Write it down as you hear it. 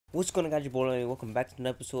What's going on, guys? Your boy, and welcome back to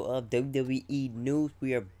another episode of WWE News.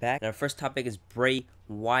 We are back. And our first topic is Bray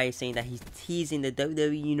Wyatt saying that he's teasing the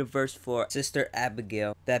WWE Universe for Sister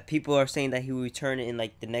Abigail. That people are saying that he will return in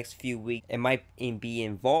like the next few weeks and might be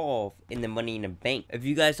involved in the Money in the Bank. If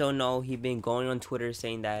you guys don't know, he's been going on Twitter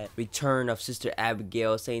saying that return of Sister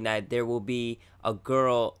Abigail, saying that there will be a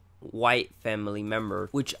girl White family member,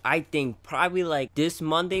 which I think probably like this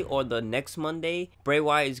Monday or the next Monday, Bray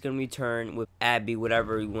Wyatt is gonna return with Abby,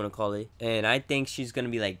 whatever you want to call it, and I think she's gonna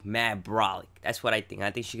be like mad brolic. That's what I think.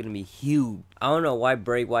 I think she's gonna be huge. I don't know why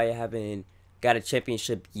Bray Wyatt haven't got a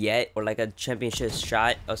championship yet, or like a championship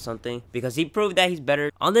shot or something, because he proved that he's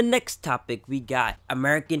better. On the next topic, we got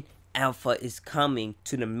American Alpha is coming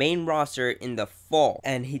to the main roster in the fall,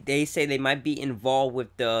 and they say they might be involved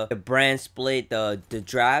with the brand split, the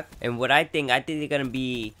draft. And what I think they're gonna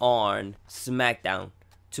be on SmackDown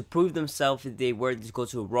to prove themselves if they were to go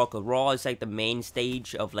to Raw. Cause Raw is like the main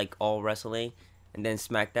stage of like all wrestling, and then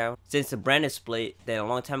SmackDown. Since the brand is split, then a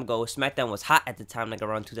long time ago, SmackDown was hot at the time, like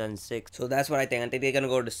around 2006. So that's what I think. I think they're gonna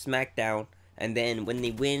go to SmackDown, and then when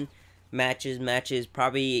they win matches,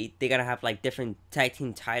 probably they're gonna have like different tag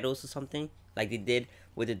team titles or something, like they did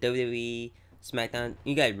with the WWE SmackDown.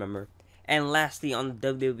 You guys remember. And lastly, on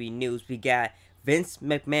the WWE news, we got Vince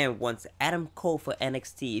McMahon wants Adam Cole for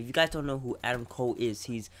NXT. If you guys don't know who Adam Cole is,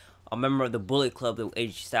 he's a member of the Bullet Club, the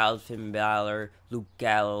AJ Styles, Finn Balor, Luke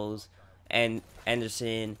Gallows, and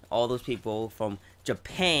Anderson, all those people from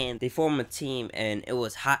Japan. They formed a team, and it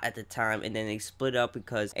was hot at the time, and then they split up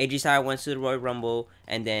because AJ Styles went to the Royal Rumble,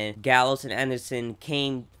 and then Gallows and Anderson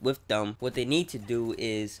came with them. What they need to do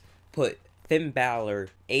is put Finn Balor,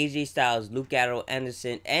 AJ Styles, Luke Gallows,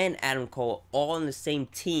 Anderson, and Adam Cole all on the same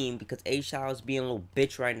team, because AJ Styles being a little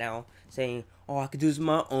bitch right now, saying, "Oh, I could do this on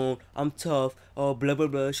my own. I'm tough. Oh, blah, blah,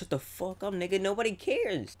 blah." Shut the fuck up, nigga. Nobody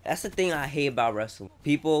cares. That's the thing I hate about wrestling.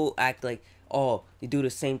 People act like, oh, they do the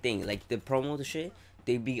same thing. Like, the promo, the shit,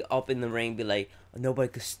 they be up in the ring, be like, "Nobody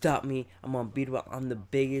could stop me. I'm unbeatable. I'm the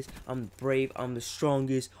biggest. I'm brave. I'm the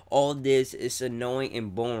strongest." All this is annoying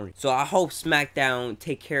and boring. So I hope SmackDown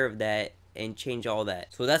take care of that and change all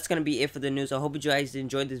that. So that's going to be it for the news. I hope you guys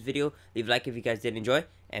enjoyed this video. Leave a like if you guys did enjoy,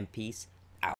 and peace